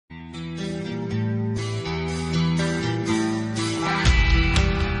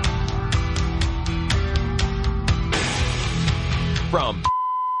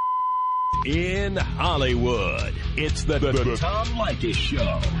in Hollywood. It's the Tom Leykis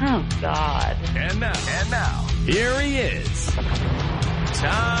Show. Oh, God. And now, here he is,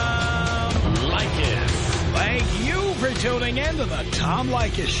 Tom Leykis. Thank you for tuning in to the Tom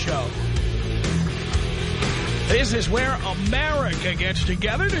Leykis Show. This is where America gets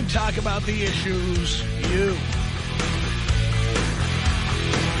together to talk about the issues you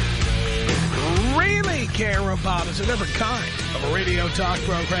really care about. It's a different kind of a radio talk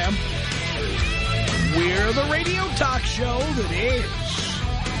program. We're the radio talk show that is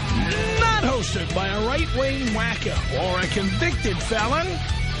not hosted by a right-wing wacko or a convicted felon.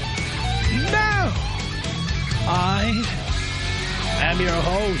 No. I am your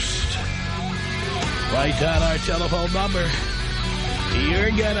host. Write down our telephone number.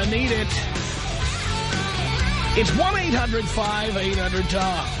 You're gonna need it. It's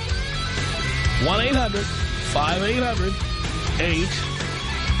 1-800-5800-TOM.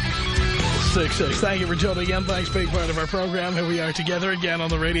 1-800-5800-866. Thank you for tuning in. Thanks for being part of our program. Here we are together again on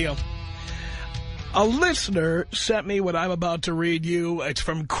the radio. A listener sent me what I'm about to read you. It's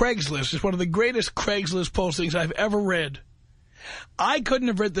from Craigslist. It's one of the greatest Craigslist postings I've ever read. I couldn't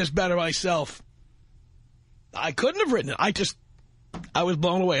have written this better myself. I couldn't have written it. I was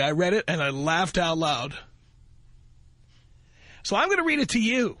blown away. I read it and I laughed out loud. So I'm going to read it to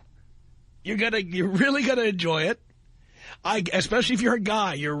you. You're really going to enjoy it. Especially if you're a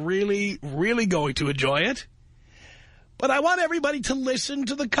guy, you're really, really going to enjoy it. But I want everybody to listen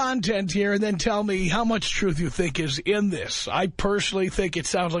to the content here and then tell me how much truth you think is in this. I personally think it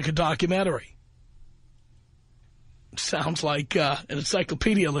sounds like a documentary. It sounds like an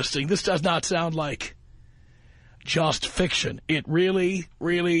encyclopedia listing. This does not sound like just fiction. It really,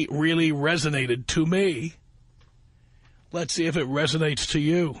 really, really resonated to me. Let's see if it resonates to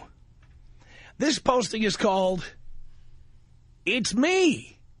you. This posting is called, "It's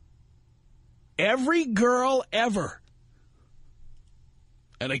Me. Every Girl Ever."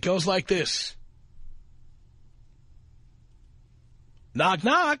 And it goes like this. Knock,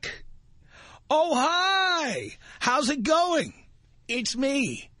 knock. Oh, hi. How's it going? It's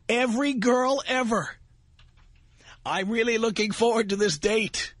me. Every girl ever. I'm really looking forward to this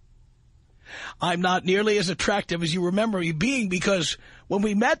date. I'm not nearly as attractive as you remember me being because when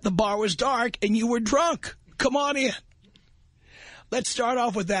we met, the bar was dark and you were drunk. Come on in. Let's start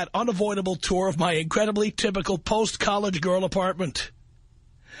off with that unavoidable tour of my incredibly typical post-college girl apartment.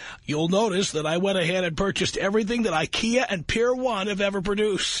 You'll notice that I went ahead and purchased everything that IKEA and Pier 1 have ever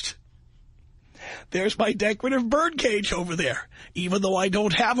produced. There's my decorative bird cage over there, even though I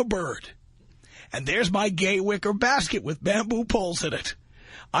don't have a bird. And there's my gay wicker basket with bamboo poles in it.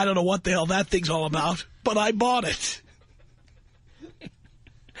 I don't know what the hell that thing's all about, but I bought it.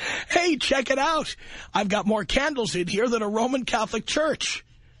 Hey, check it out. I've got more candles in here than a Roman Catholic church.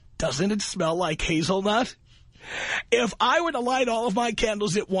 Doesn't it smell like hazelnut? If I were to light all of my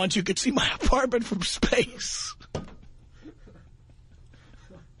candles at once, you could see my apartment from space.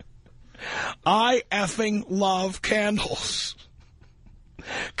 I effing love candles.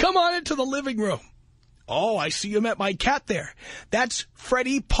 Come on into the living room. Oh, I see you met my cat there. That's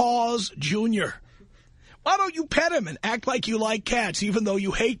Freddie Paws Jr. Why don't you pet him and act like you like cats, even though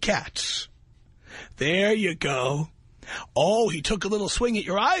you hate cats? There you go. Oh, he took a little swing at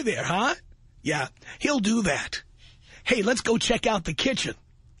your eye there, huh? Yeah, he'll do that. Hey, let's go check out the kitchen.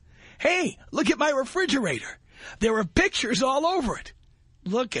 Hey, look at my refrigerator. There are pictures all over it.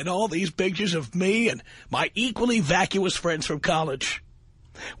 Look at all these pictures of me and my equally vacuous friends from college.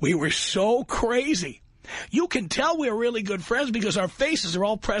 We were so crazy. You can tell we're really good friends because our faces are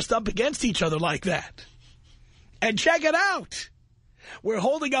all pressed up against each other like that. And check it out. We're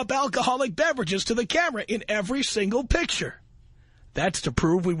holding up alcoholic beverages to the camera in every single picture. That's to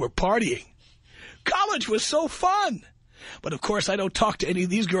prove we were partying. College was so fun. But, of course, I don't talk to any of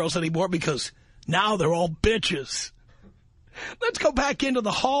these girls anymore because now they're all bitches. Let's go back into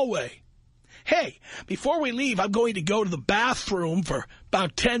the hallway. Hey, before we leave, I'm going to go to the bathroom for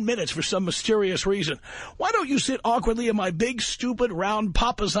about 10 minutes for some mysterious reason. Why don't you sit awkwardly in my big, stupid, round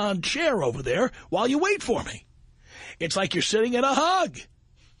papasan chair over there while you wait for me? It's like you're sitting in a hug.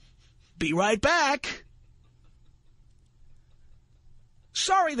 Be right back.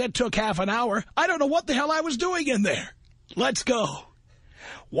 Sorry that took half an hour. I don't know what the hell I was doing in there. Let's go.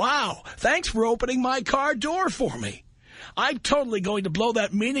 Wow, thanks for opening my car door for me. I'm totally going to blow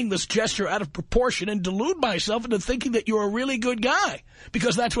that meaningless gesture out of proportion and delude myself into thinking that you're a really good guy,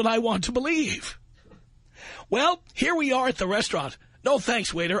 because that's what I want to believe. Well, here we are at the restaurant. No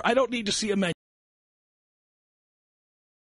thanks, waiter. I don't need to see a menu.